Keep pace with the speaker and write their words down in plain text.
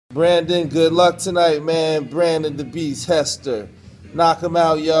Brandon, good luck tonight, man. Brandon the Beast Hester. Knock him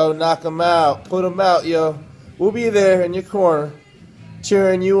out, yo. Knock him out. Put him out, yo. We'll be there in your corner,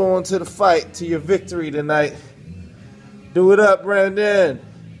 cheering you on to the fight, to your victory tonight. Do it up, Brandon.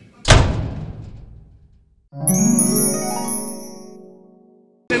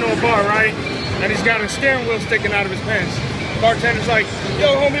 In a bar, right? And he's got a steering wheel sticking out of his pants. Bartender's like,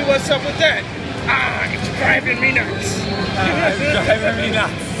 yo, homie, what's up with that? Ah, it's driving me nuts. It's driving me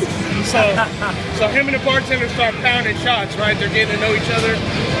nuts. So him and the bartender start pounding shots, right? They're getting to know each other.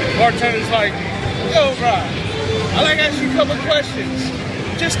 Bartender's like, yo, bro, I like to ask you a couple questions.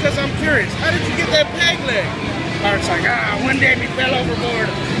 Just because I'm curious, how did you get that peg leg? Bart's like, one day we fell overboard.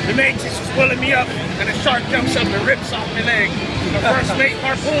 The mate just was pulling me up, and a shark jumps up and rips off my leg. The first mate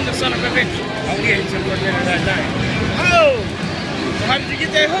harpooned the son of a bitch. Oh, we ate some for dinner that night. Oh, so how did you get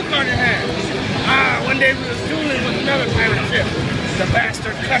that hook on your hand? One day we was dueling with another pirate ship. The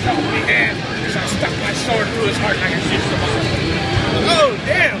bastard cut off my hand, so I stuck my sword through his heart like a shit's the bottom. Oh,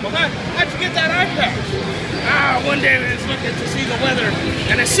 damn, well, how'd you get that eye patch? One day we was looking to see the weather,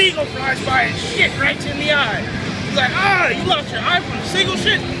 and a seagull flies by and shit right in the eye. He's like, you lost your eye from the seagull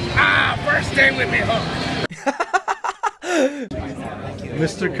shit? First day with me hook.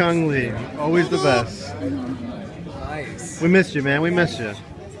 Mr. Kung Lee, always the best. Nice. We missed you, man. We missed you.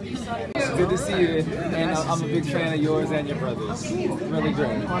 It's good to see you, and I'm a big fan of yours and your brothers. Really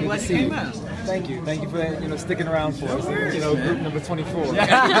great. Good to see you. Thank you. Thank you for sticking around for us. Group number 24.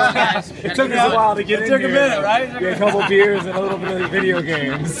 It took us a while to get in here. It took a minute, right? We had a couple beers and a little bit of video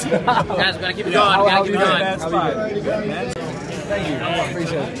games. Guys, we gotta keep it going. Gotta keep it going. Thank you. I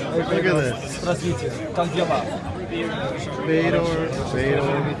appreciate it. Look at this. Здравствуйте. Как дела? Fedor.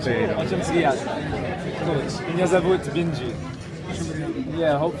 О чем взгляд? Меня зовут Бинджи.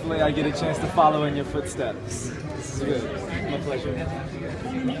 Yeah, hopefully I get a chance to follow in your footsteps. This is good. My pleasure.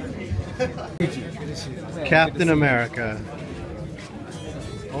 Captain America.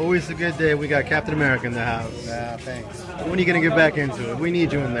 Always a good day. We got Captain America in the house. Yeah, thanks. When are you going to get back into it? We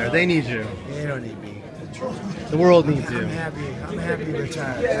need you in there. They need you. They don't need me. The world needs you. I'm happy to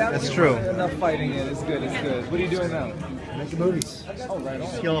retire. That's true. Enough fighting it. It's good. It's good. What are you doing now? Making movies. Oh, right on.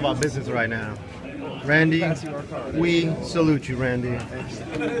 He's all about business right now. Randy, we salute you, Randy.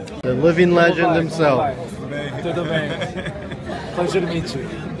 The living legend himself. Tudo bem. Pleasure to meet you.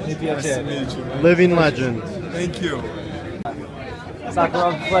 Nice to meet you, man. Living legend. Thank you.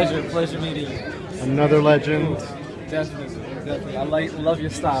 Sakuraba, pleasure meeting you. Another legend. Definitely. I love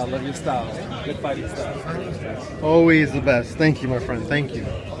your style. Good fighting style. Always the best. Thank you, my friend. Thank you.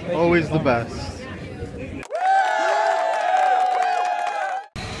 Always the best.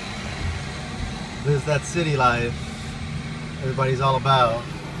 This is that city life everybody's all about.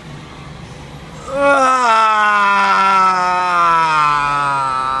 We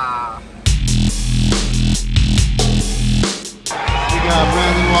got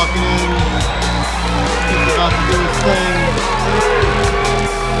Brandon walking in. He's about to do his thing.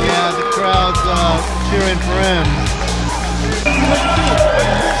 Yeah, the crowd's cheering for him.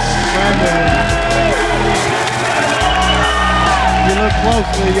 Brandon, if you look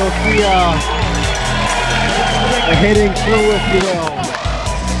closely, you'll see a hidden clue, if you will,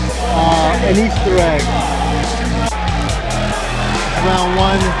 an Easter egg. Round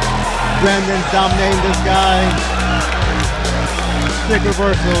one, Brandon dominating this guy. Sick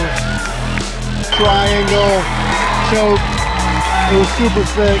reversals, triangle, choke. It was super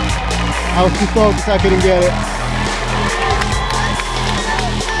sick. I was too focused, I couldn't get it.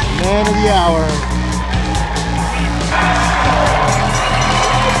 Man of the hour.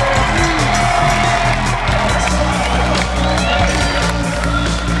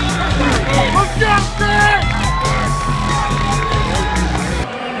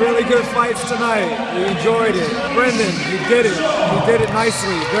 Really good fights tonight. We enjoyed it. Brendan, you did it. You did it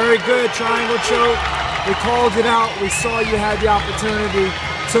nicely. Very good. Triangle choke. We called it out. We saw you had the opportunity.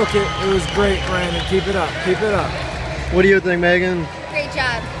 Took it. It was great, Brandon. Keep it up. Keep it up. What do you think, Megan? Great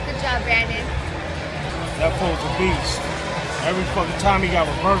job. Good job, Brandon. That fool's a beast. Every fucking time he got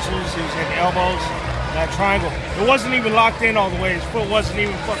reversals, he was hitting elbows. That triangle, it wasn't even locked in all the way. His foot wasn't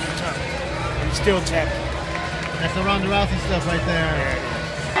even fucking turned. And he still tapped it. That's the Ronda Rousey stuff right there.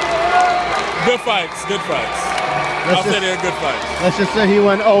 Good fights, good fights. I'll say they're good fights. Let's just say he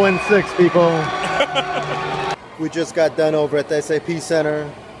went 0-6, people. We just got done over at the SAP Center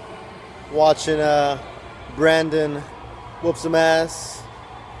watching Brandon whoop some ass.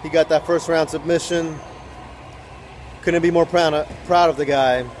 He got that first round submission. Couldn't be more proud of the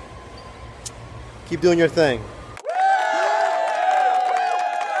guy. Keep doing your thing.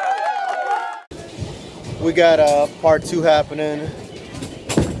 We got part 2 happening.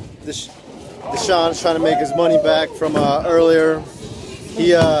 Deshaun's trying to make his money back from earlier.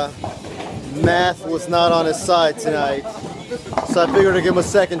 He math was not on his side tonight, so I figured to give him a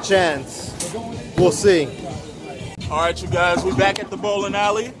second chance. We'll see. All right, you guys, we back at the bowling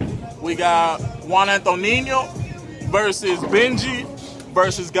alley. We got Juan Antonino versus Benji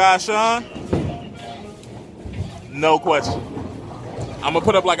versus Gashan. No question. I'm gonna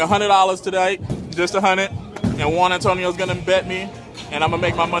put up like $100 today, just $100, and Juan Antonio's gonna bet me, and I'm gonna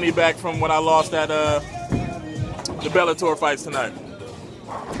make my money back from what I lost at the Bellator fights tonight.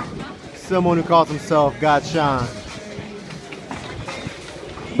 Someone who calls himself Gashan.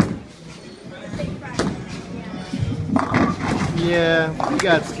 Yeah, you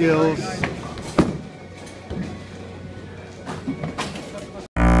got skills.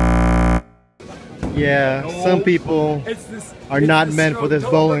 Yeah, some people are not meant for this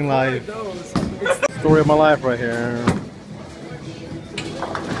bowling life. Story of my life right here.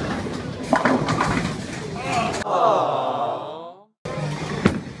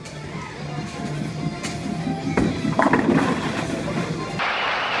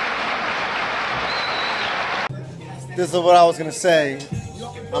 This is what I was gonna say.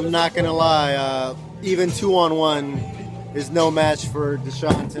 I'm not gonna lie. Even 2-on-1 is no match for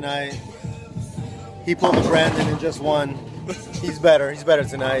Deshaun tonight. He pulled the Brandon and just won. He's better. He's better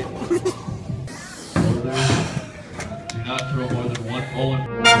tonight. Do not throw more than one bowling.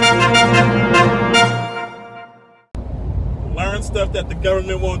 Learn stuff that the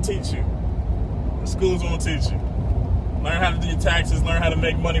government won't teach you. The schools won't teach you. Learn how to do your taxes. Learn how to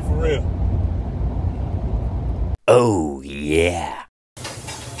make money for real. Oh, yeah.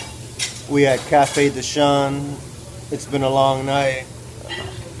 We had Cafe Deshaun. It's been a long night,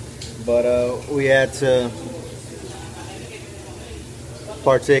 but we had to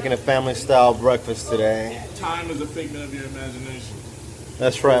partake in a family-style breakfast today. Time is a figment of your imagination.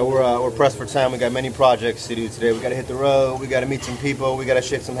 That's right. We're pressed for time. We got many projects to do today. We got to hit the road. We got to meet some people. We got to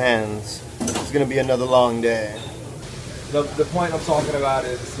shake some hands. It's gonna be another long day. The point I'm talking about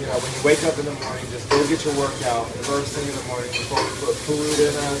is, you know, when you wake up in the morning, just go get your workout first thing in the morning before we put food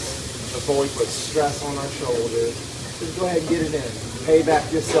in us, before we put stress on our shoulders. Just go ahead and get it in. Pay back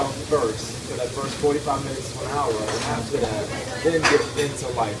yourself first for that first 45 minutes to an hour, and after that, then get into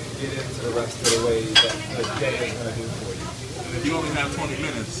life, get into the rest of the way that the day is going to do for you. And if you only have 20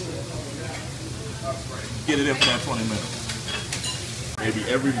 minutes, get it in for that 20 minutes. Maybe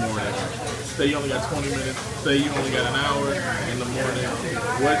every morning. Say you only got 20 minutes, say you only got an hour in the morning.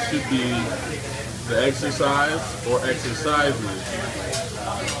 What should be the exercise or exercises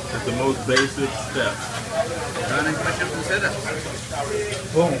at the most basic step? Running, push-ups, and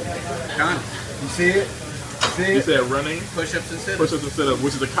sit-ups. Boom. Done. You see it? You said running, push-ups, and sit-ups. Push-ups and sit-ups,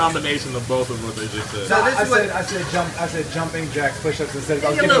 which is a combination of both of what they just said. So I said jumping jacks, push-ups, and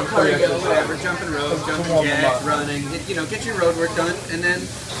sit-ups. A little cardio, whatever, jumping ropes, jumping jacks, running. Get your road work done, and then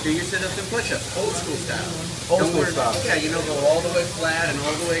do your sit-ups and push-ups, old school style. Old school style. Yeah, go all the way flat and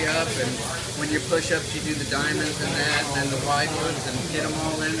all the way up, and when your push-ups, you do the diamonds and that, and then the wide ones, and get them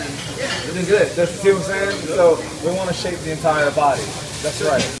all in. And you're good. That's, see what I'm saying? So we want to shape the entire body. That's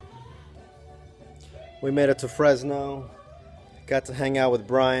right. We made it to Fresno. Got to hang out with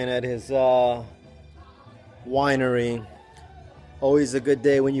Brian at his winery. Always a good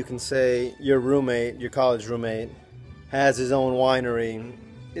day when you can say your roommate, your college roommate, has his own winery.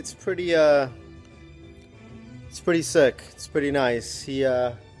 It's pretty sick. It's pretty nice. He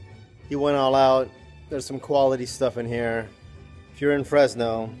went all out. There's some quality stuff in here. If you're in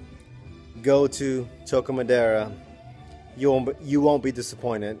Fresno, go to Taco Madera. You won't be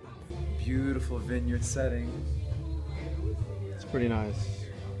disappointed. Beautiful vineyard setting. It's pretty nice.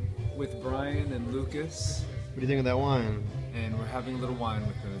 With Brian and Lucas. What do you think of that wine? And we're having a little wine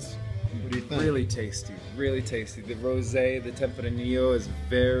with us. What do you think? Really tasty, really tasty. The rosé, the Tempranillo is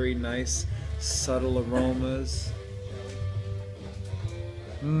very nice, subtle aromas.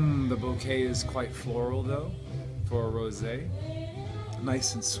 The bouquet is quite floral though, for a rosé.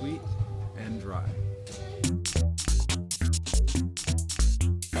 Nice and sweet and dry.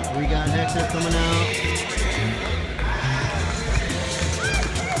 We got Hector coming out.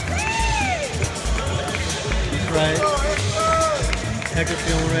 That's right. Hector's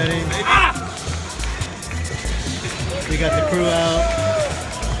feeling ready. We got the crew out.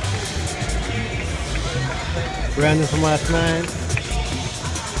 Brandon from last night.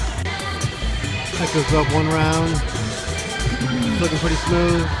 Hector's up one round. It's looking pretty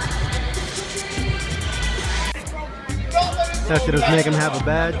smooth. Hector doesn't make him have a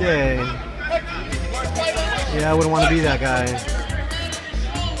bad day. Yeah, I wouldn't want to be that guy.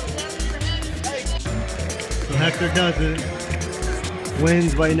 So Hector does it.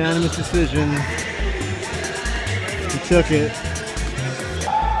 Wins by unanimous decision. He took it.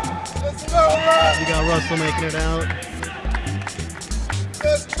 We got Russell making it out.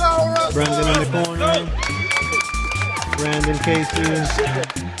 Brandon in the corner. Brandon, Casey,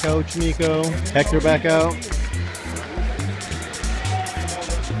 Coach Miko, Hector back out.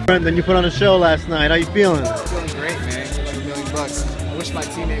 Brandon, you put on a show last night. How you feeling? Feeling great, man. Like $1 million. I wish my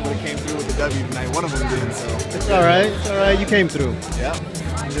teammate would have came through with the W tonight. One of them did, so. It's all right. It's all right. You came through. Yeah.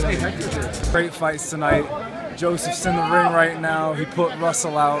 Hey, Hector. Great fights tonight. Joseph's in the ring right now. He put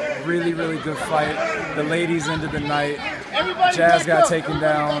Russell out. Really, really good fight. The ladies ended the night. Jazz got taken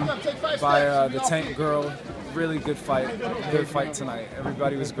down by the Tank Girl. Really good fight. Good fight tonight.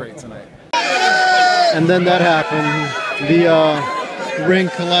 Everybody was great tonight. And then that happened. The ring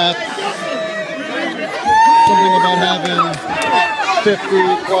collapsed. Something about having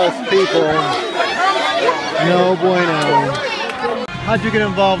 50 plus people. No bueno. How'd you get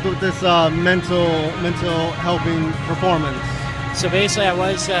involved with this mental helping performance? So basically I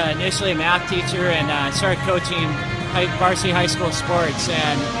was initially a math teacher and started coaching varsity high school sports,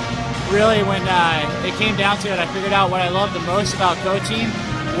 and really when it came down to it, I figured out what I loved the most about coaching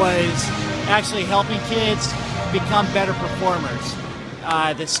was actually helping kids become better performers.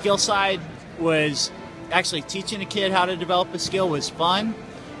 The skill side was actually teaching a kid how to develop a skill was fun,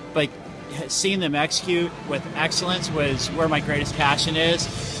 but seeing them execute with excellence was where my greatest passion is,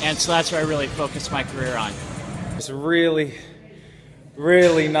 and so that's where I really focused my career on. It's really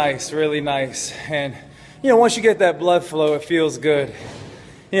nice, and you know, once you get that blood flow, it feels good.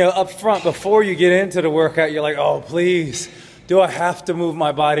 You know, up front, before you get into the workout, you're like, oh, please, do I have to move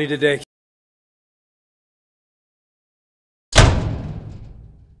my body today?